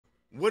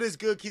What is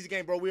good, Kezzy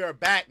Gang, bro? We are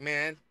back,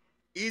 man.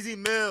 Easy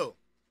Mill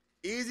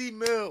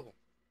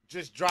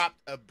just dropped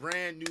a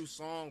brand new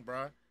song,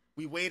 bro.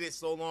 We waited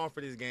so long for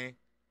this, gang.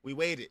 We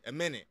waited a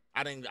minute.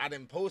 I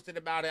didn't post it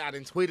about it. I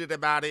didn't tweet it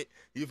about it.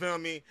 You feel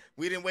me?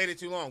 We didn't wait it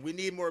too long. We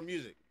need more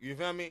music. You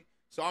feel me?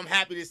 So I'm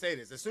happy to say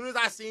this. As soon as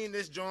I seen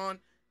this, John,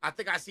 I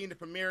think I seen the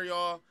premiere,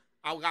 y'all.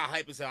 I got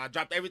hype as hell. I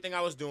dropped everything I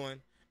was doing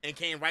and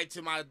came right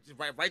to my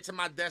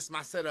desk,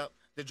 my setup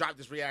to drop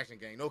this reaction,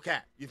 gang. No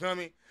cap. You feel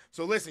me?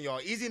 So listen, y'all.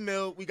 Easy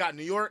Mill. We got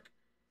New York,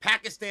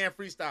 Pakistan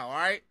freestyle. All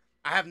right.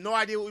 I have no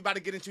idea what we about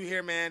to get into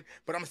here, man.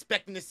 But I'm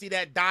expecting to see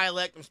that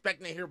dialect. I'm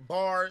expecting to hear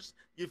bars.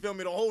 You feel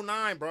me? The whole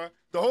nine, bro.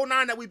 The whole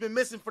nine that we've been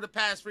missing for the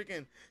past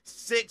freaking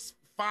 6,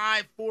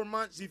 5, 4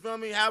 months. You feel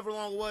me? However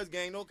long it was,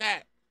 gang. No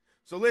cap.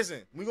 So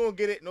listen, we gonna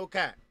get it. No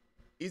cap.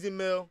 Easy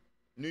Mill,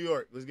 New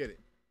York. Let's get it.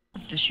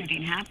 The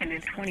shooting happened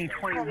in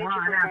 2021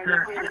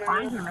 after an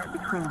argument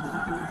between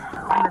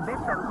and the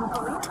victim, who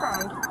police say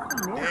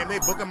he knew. Damn, they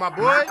booking my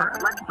boy.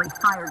 Allegedly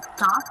fired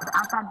shots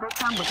at that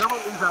victim. The Double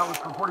News Hour was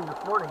reporting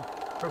this morning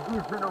that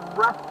he's been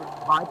arrested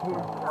by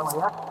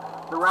LAX.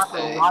 The rapper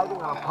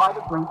arriving on a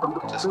private plane from the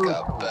Just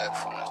got back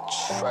from the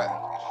track.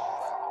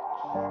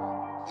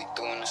 We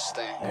doing this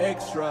thing.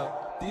 Extra.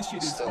 This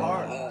shit is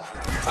hard.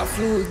 I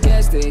flew with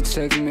gas, they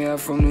checked me out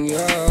from New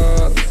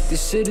York.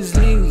 This shit is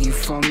legal, you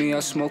from me,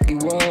 I smoke you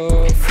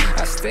off.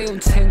 I stay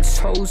on 10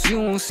 toes, you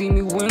won't see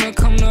me when I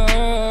come to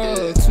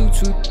earth. 2,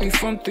 2, 3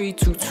 from 3,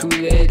 2, 2,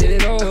 let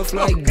it off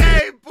like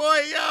okay,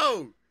 boy,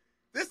 yo.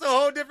 This a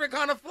whole different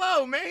kind of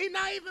flow, man. He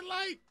not even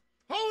like,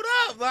 hold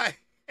up,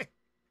 like.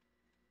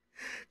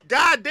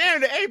 God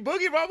damn, the A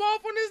Boogie rub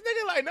off on this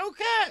nigga, like, no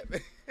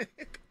cap.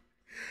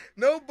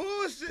 No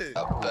bullshit.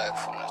 Got back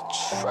from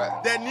the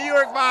track. That New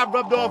York vibe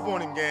rubbed off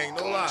on him, gang.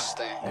 No lie.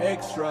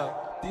 Extra.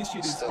 This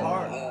shit is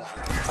hard.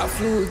 I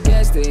flew with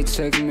gas, they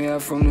checked me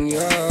out from New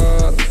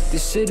York.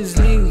 This shit is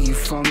legal, you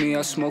from me,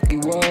 I smoke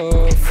you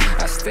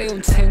off. I stay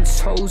on 10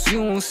 toes,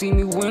 you won't see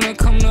me when I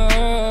come to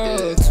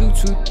earth. 2,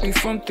 2, 3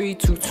 from 3,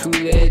 2, 2,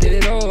 let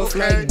it off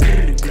like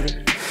grr,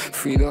 grr.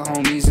 Free the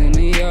homies in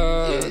the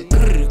yard.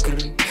 Grr,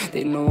 grr.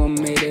 They know I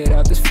made it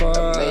out this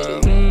far.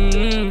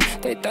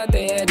 They thought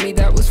they had me,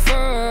 that was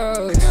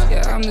fucked.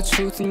 Yeah, I'm the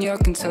truth and y'all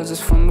can tell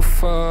just from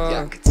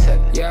afar.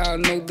 Y'all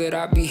know that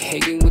I be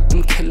hating with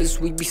them killers,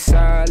 we be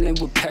silent.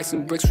 With packs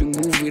and bricks, we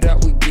move it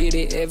out, we get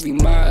it every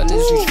mile. As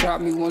you try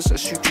me once, I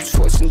shoot you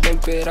twice and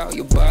dump it out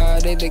your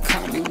body. They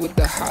caught me with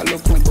the hollow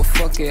point, but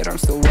fuck it, I'm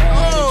still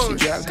riding.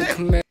 She drive the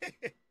Camaro.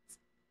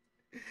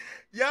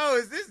 Yo,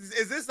 is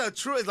this a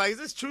true, is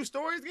this true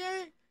stories,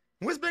 gang?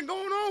 What's been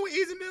going on with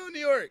Easy Mill in New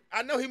York?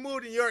 I know he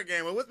moved to New York,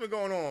 gang, but what's been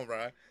going on,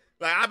 bro?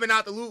 Like, I've been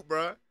out the loop,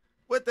 bro.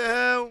 What the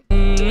hell?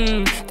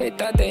 They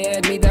thought they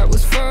had me, that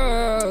was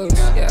fucked.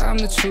 Yeah, I'm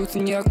the truth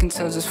and y'all can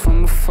tell just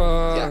from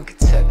afar.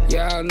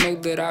 Y'all know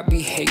that I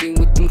be hating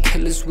with them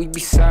killers, we be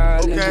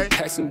silent. With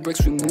packs and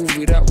bricks, we move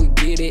it out, we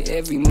get it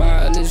every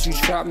mile. As you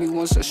try me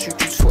once, I shoot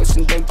you twice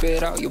and dump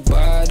it out your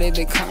body.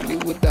 They caught me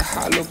with the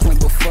hollow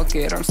point, but fuck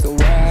it, I'm still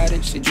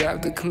riding. She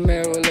drive the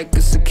Camaro like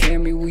it's a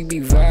Camry, we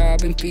be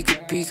vibing.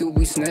 Pika pika,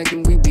 we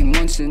snacking, we be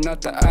munching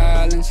out the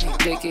islands.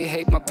 They can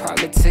hate my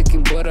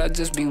politicking, but I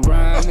just be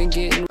rhyming,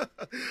 getting.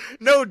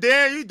 No,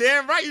 damn, you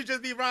damn right you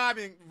just be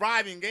rhyming,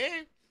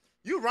 gang.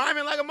 You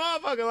rhyming like a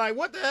motherfucker. Like,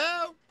 what the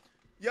hell?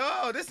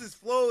 Yo, this is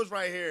flows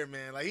right here,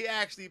 man. Like, he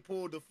actually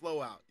pulled the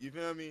flow out. You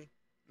feel me?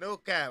 No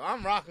cap.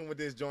 I'm rocking with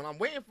this joint. I'm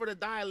waiting for the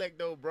dialect,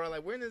 though, bro.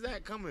 Like, when is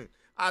that coming?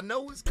 I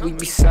know it's coming. We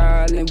be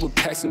silent with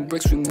packs and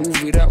bricks, we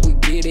move it out, we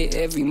get it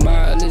every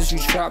mile. As you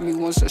try me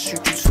once, I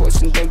shoot you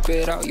twice and dump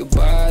it out your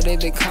body.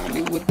 They caught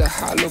me with the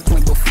hollow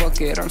point, but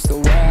fuck it, I'm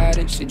still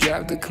riding. She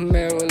drive the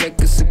Camaro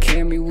like it's a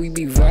Camry, we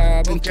be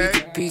vibing.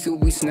 Pika pika,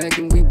 we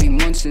snacking, we be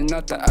munching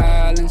out the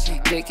islands.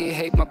 They can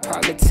hate my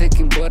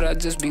politicking, but I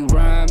just be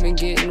rhyming.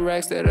 Getting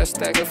racks that I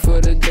stack up for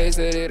the days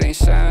that it ain't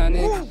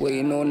shining.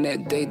 Waiting on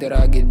that day that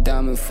I get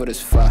diamond for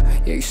this fire.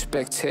 Yeah, you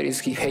spectators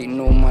keep hating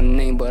on my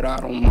name, but I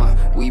don't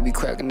mind. We be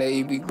cracking,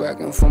 they be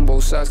cracking from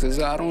both sides, cause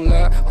I don't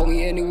lie. Hold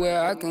me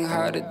anywhere I can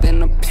hide it,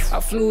 then I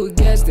flew with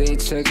gas, they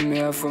checked me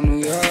out from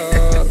New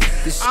York.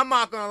 I'm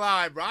not gonna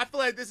lie, bro. I feel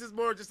like this is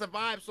more just a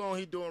vibe song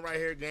he doing right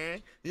here,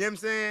 gang. You know what I'm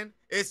saying?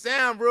 It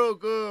sound real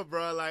good,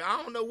 bro. Like,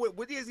 I don't know,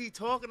 what is he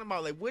talking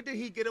about? Like, what did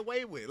he get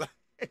away with?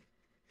 Like,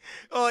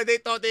 oh, like, they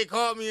thought they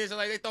caught me and shit.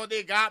 Like, they thought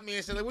they got me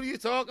and shit. Like, what are you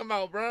talking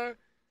about, bro?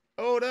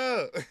 Hold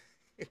up.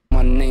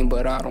 My name,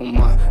 but I don't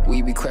mind.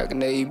 We be cracking,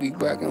 they be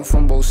cracking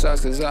from both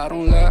sides, cause I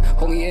don't lie.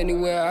 Hold me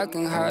anywhere I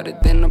can hide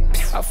it, then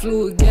I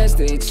flew with gas,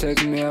 they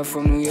checked me out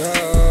from New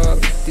York.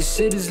 This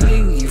shit is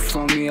legal, you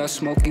from me, I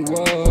smoke you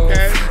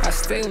off. I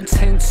stay on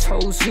 10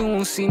 toes, you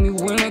won't see me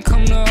when I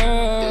come to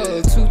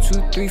earth. 2,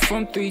 2, 3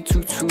 from 3,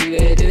 2, 2,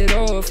 let it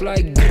off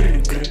like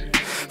grr, grr.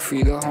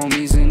 Free the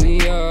homies in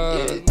the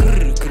yard.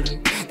 Grr,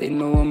 grr. They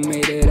know I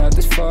made it out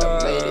this far.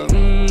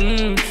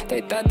 They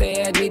thought they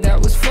had me,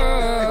 that was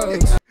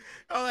fucked.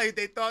 Oh, like,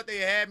 they thought they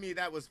had me,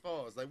 that was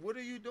false. Like, what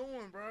are you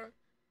doing, bro?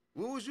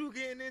 What was you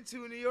getting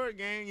into in New York,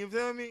 gang? You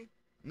feel me?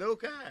 No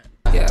cap.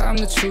 Yeah, I'm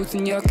the truth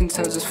and y'all can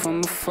tell just from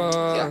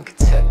afar.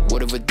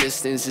 Whatever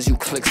distance is you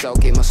clicks out,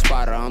 get my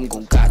spotter, I'm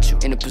gon' got you.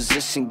 In a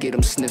position, get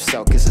them sniffs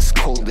out, cause it's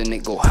cold and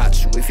it go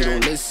hot you. If you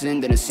don't listen,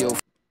 then it's your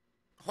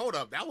Hold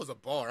up, that was a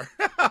bar.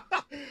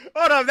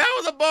 Hold up, that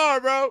was a bar,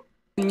 bro.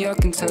 y'all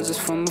can tell just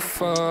from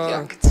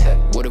afar.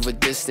 Whatever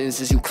distance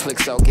is you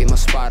clicks out, get my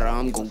spotter,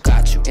 I'm gon'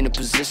 got you. In a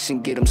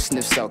position, get them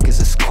sniffs out, cause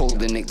it's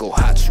cold and it go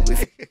hot you.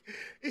 If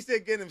He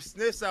said get them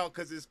sniffs out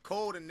cause it's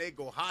cold and they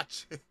go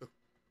hot you.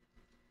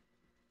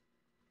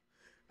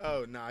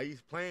 Oh, nah,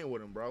 he's playing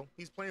with them, bro.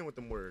 He's playing with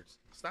them words.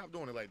 Stop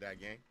doing it like that,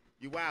 gang.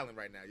 You wildin'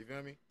 right now, you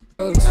feel me?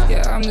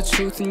 yeah, I'm the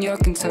truth and y'all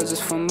can tell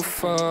just from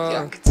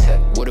afar.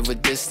 Whatever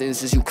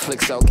distance is you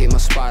clicks out, get my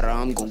spotter,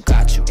 I'm gon'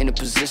 got you. In a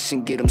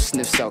position, get them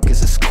sniffs out,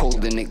 cause it's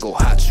cold and it go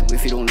hot you.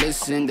 If you don't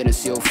listen, then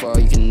it's your fault.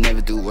 You can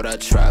never do what I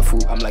try for.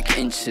 I'm like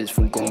inches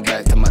from going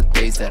back to my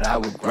days that I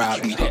would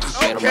rob you. Okay.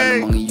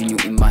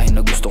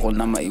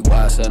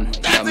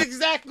 That's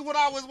exactly what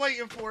I was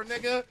waiting for,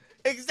 nigga.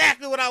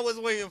 Exactly what I was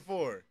waiting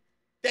for.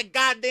 That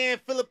goddamn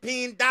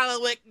Philippine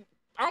dollar.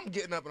 I'm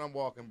getting up and I'm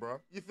walking, bro.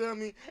 You feel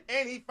me?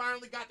 And he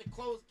finally got the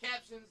closed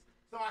captions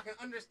so I can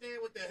understand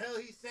what the hell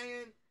he's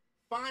saying.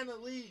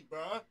 Finally,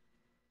 bro.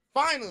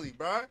 Finally,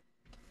 bro. How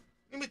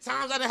many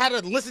times I done had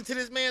to listen to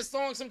this man's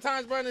song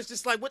sometimes, bro, and it's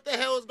just like, what the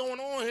hell is going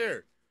on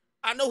here?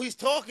 I know he's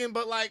talking,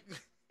 but like,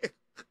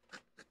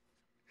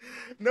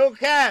 no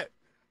cap.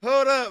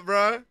 Hold up,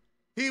 bro.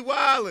 He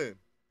wildin'.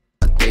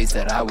 Days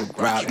that I would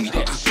rob you.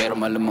 Pero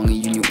malamang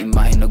yun yung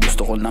imahe na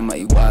gusto ko na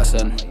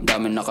maiwasan.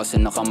 Dami na kasi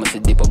nakamasi,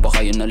 di pa ba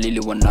kayo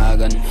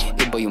naliliwanagan?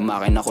 Iba yung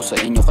makina ko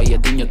sa inyo, kaya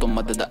di nyo itong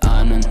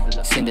madadaanan.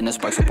 Sindi na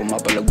sparks sa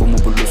pumapalag,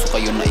 bumubulo so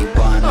kayo na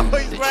ibanan.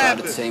 They try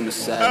to tame us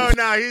sad. Oh,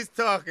 nah, he's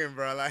talking,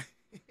 bro. Like,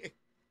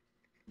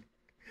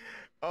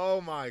 oh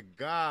my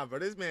God,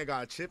 bro. This man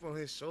got a chip on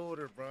his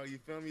shoulder, bro. You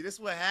feel me? This is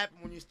what happened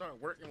when you start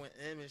working with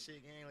M and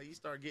shit, gang. Like, you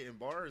start getting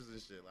bars and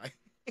shit. Like,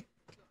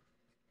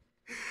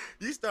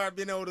 you start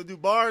being able to do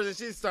bars and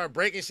shit, start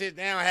breaking shit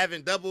down,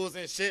 having doubles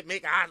and shit,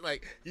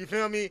 like, you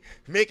feel me?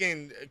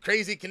 Making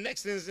crazy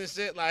connections and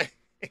shit. Like,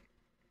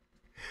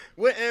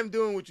 what M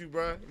doing with you,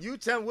 bro? You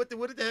tell me, what the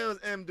hell is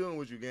M doing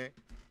with you, gang?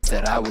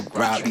 That I would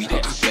rob you.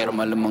 Pero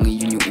malamang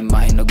yun yung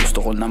imahe na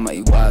gusto ko na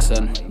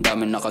maiwasan.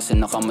 Dami na kasi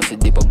nakamasi,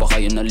 di pa ba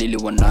kayo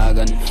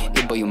naliliwanagan?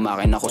 Iba yung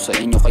makina ko sa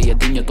inyo, kaya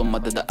di nyo itong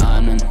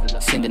madadaanan.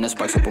 Sindi na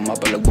sparks sa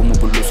pumapalag,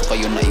 bumubulo so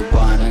kayo na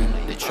ibanan.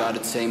 They try to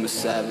tame a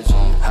savage.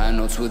 High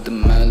notes with the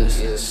malice.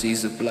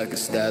 Seize up like a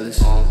stylist.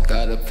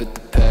 Gotta fit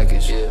the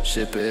package.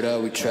 Ship it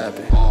out, we trap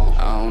it.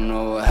 I don't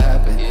know what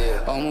happened.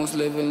 Almost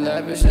living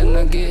lavish and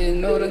I'm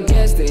getting all the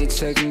gas. They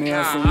check me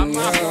out from New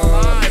York. I'm not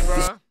gonna lie,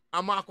 bro.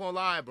 I'm not gonna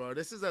lie, bro.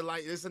 This is a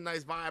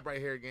nice vibe right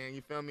here, gang.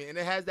 You feel me? And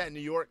it has that New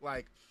York,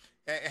 like,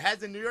 it has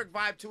the New York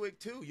vibe to it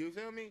too. You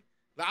feel me?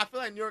 Like, I feel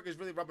like New York is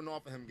really rubbing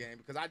off of him, gang,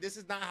 because this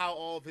is not how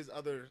all of his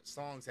other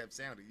songs have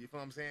sounded. You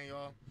feel what I'm saying,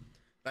 y'all?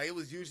 Like, it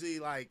was usually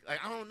like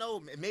I don't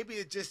know. Maybe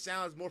it just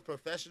sounds more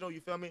professional.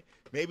 You feel me?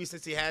 Maybe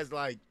since he has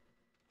like,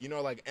 you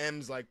know, like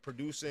M's like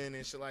producing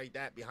and shit like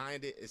that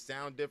behind it, it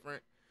sound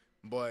different.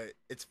 But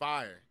it's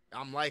fire.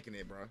 I'm liking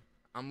it, bro.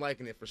 I'm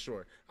liking it for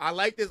sure. I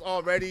like this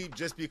already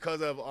just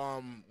because of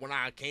when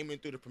I came in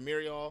through the premiere,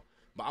 y'all.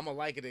 But I'm gonna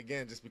like it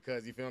again just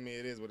because, you feel me,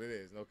 it is what it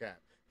is, no cap.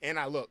 And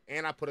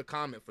I put a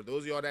comment. For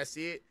those of y'all that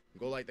see it,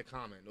 go like the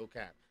comment, no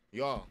cap.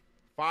 Y'all,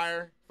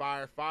 fire,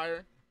 fire,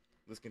 fire.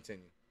 Let's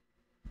continue.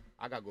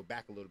 I gotta go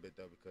back a little bit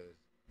though because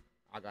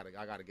I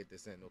gotta get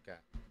this in, no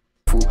cap.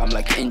 I'm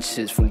like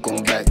inches from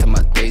going back to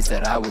my days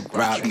that I would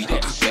rob you.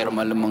 Pero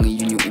malamang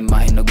yun yung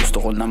imahe na gusto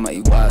ko na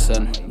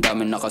maiwasan.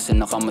 Dami na kasi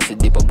nakamasi,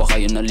 di pa ba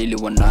kayo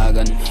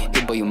naliliwanagan?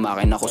 Iba yung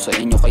makina ko sa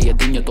inyo, kaya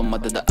di nyo itong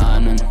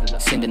madadaanan.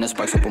 Sindi na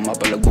sparks sa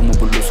pumapalag,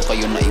 bumubulo so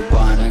kayo na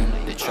ibanan.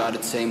 They try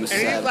to tame us.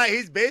 And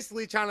he's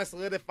basically trying to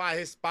solidify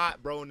his spot,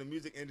 bro, in the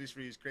music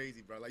industry. Is crazy,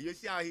 bro. Like, you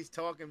see how he's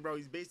talking,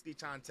 bro? He's basically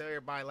trying to tell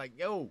everybody, like,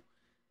 yo,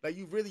 like,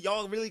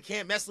 y'all really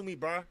can't mess with me,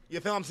 bro. You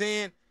feel what I'm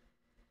saying?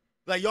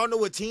 Like, y'all know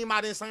what team I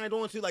didn't sign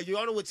on to? Like,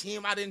 y'all know what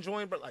team I didn't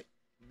join? But, like,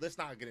 let's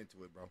not get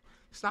into it, bro.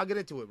 Let's not get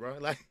into it, bro.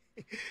 Like,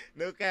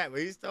 no cap,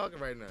 but he's talking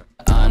right now.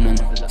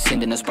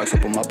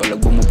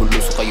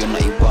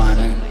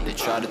 They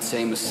try to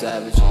tame a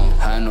savage.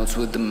 High notes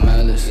with the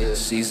malice.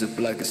 Seize up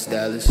like a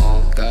stylist.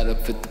 Gotta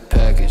fit the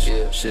package.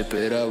 Ship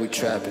it out, we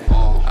trap it.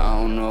 I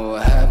don't know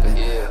what happened.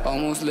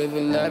 Almost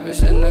living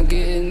lavish and I'm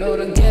getting all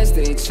the gas.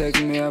 They check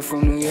me out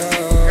from New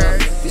York.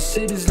 This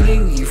shit is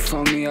legal, you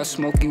from me, I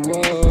smoke you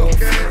up.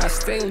 I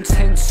stay on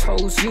 10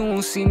 toes, you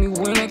won't see me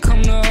when I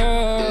come to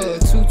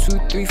up. 2,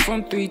 2, 3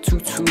 from 3, 2,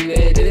 2,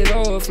 let it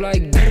off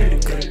like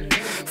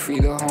free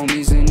the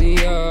homies in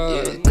the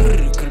yard.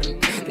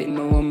 They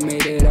know I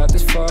made it out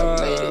this far.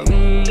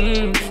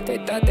 They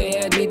thought they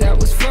had me, that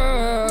was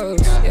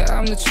fucked. Yeah,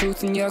 I'm the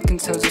truth and y'all can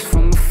tell just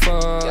from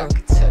afar. Yeah,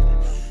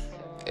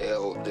 I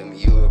hope them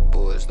Europe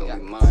boys don't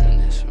be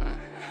minding this, man.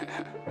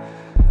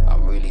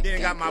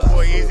 Then got my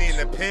boy Easy in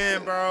the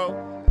pen,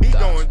 bro. He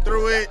going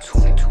through it.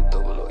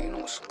 2200, you know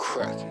what's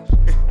cracking.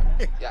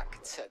 Yeah, I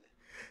can tell it.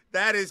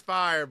 That is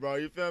fire, bro.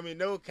 You feel me?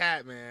 No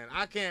cap, man.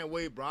 I can't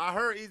wait, bro. I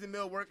heard Easy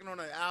Mill working on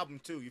an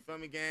album too. You feel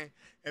me, gang?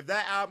 If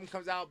that album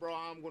comes out, bro,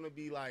 I'm gonna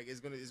be like, it's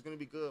gonna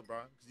be good, bro.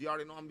 Cause you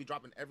already know I'm gonna be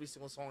dropping every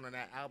single song on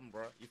that album,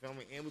 bro. You feel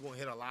me? And we're gonna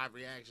hit a live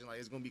reaction, like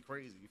it's gonna be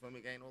crazy. You feel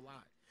me, gang? No lie.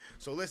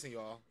 So listen,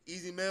 y'all.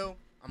 Easy Mill,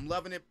 I'm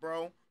loving it,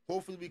 bro.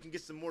 Hopefully we can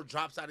get some more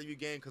drops out of you,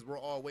 gang, cause we're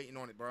all waiting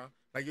on it, bro.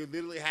 Like you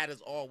literally had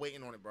us all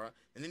waiting on it, bro.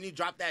 And then you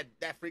drop that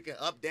freaking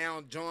up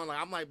down John. Like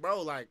I'm like,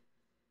 bro, like.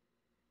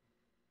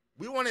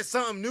 We wanted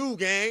something new,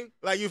 gang.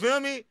 Like, you feel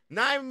me?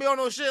 Not even be on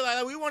no shit.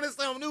 Like, we wanted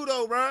something new,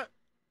 though, bro.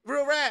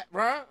 Real rap,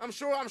 bro. I'm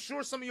sure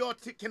some of y'all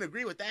can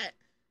agree with that.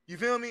 You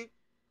feel me?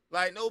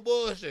 Like, no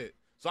bullshit.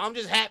 So I'm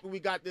just happy we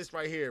got this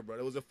right here, bro.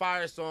 It was a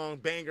fire song,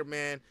 banger,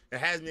 man. It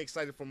has me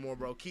excited for more,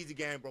 bro. Kezzy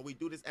gang, bro. We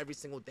do this every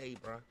single day,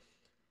 bro.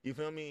 You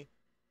feel me?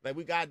 Like,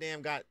 we got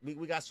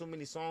so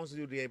many songs to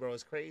do today, bro.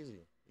 It's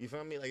crazy. You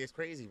feel me? Like, it's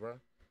crazy, bro.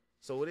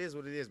 So it is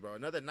what it is, bro.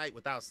 Another night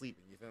without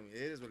sleeping. You feel me?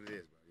 It is what it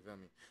is, bro. You feel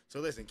me? So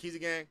listen, Kezzy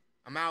gang,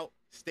 I'm out.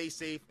 Stay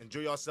safe. Enjoy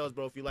yourselves,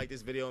 bro. If you like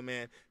this video,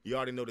 man, you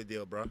already know the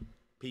deal, bro.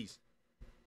 Peace.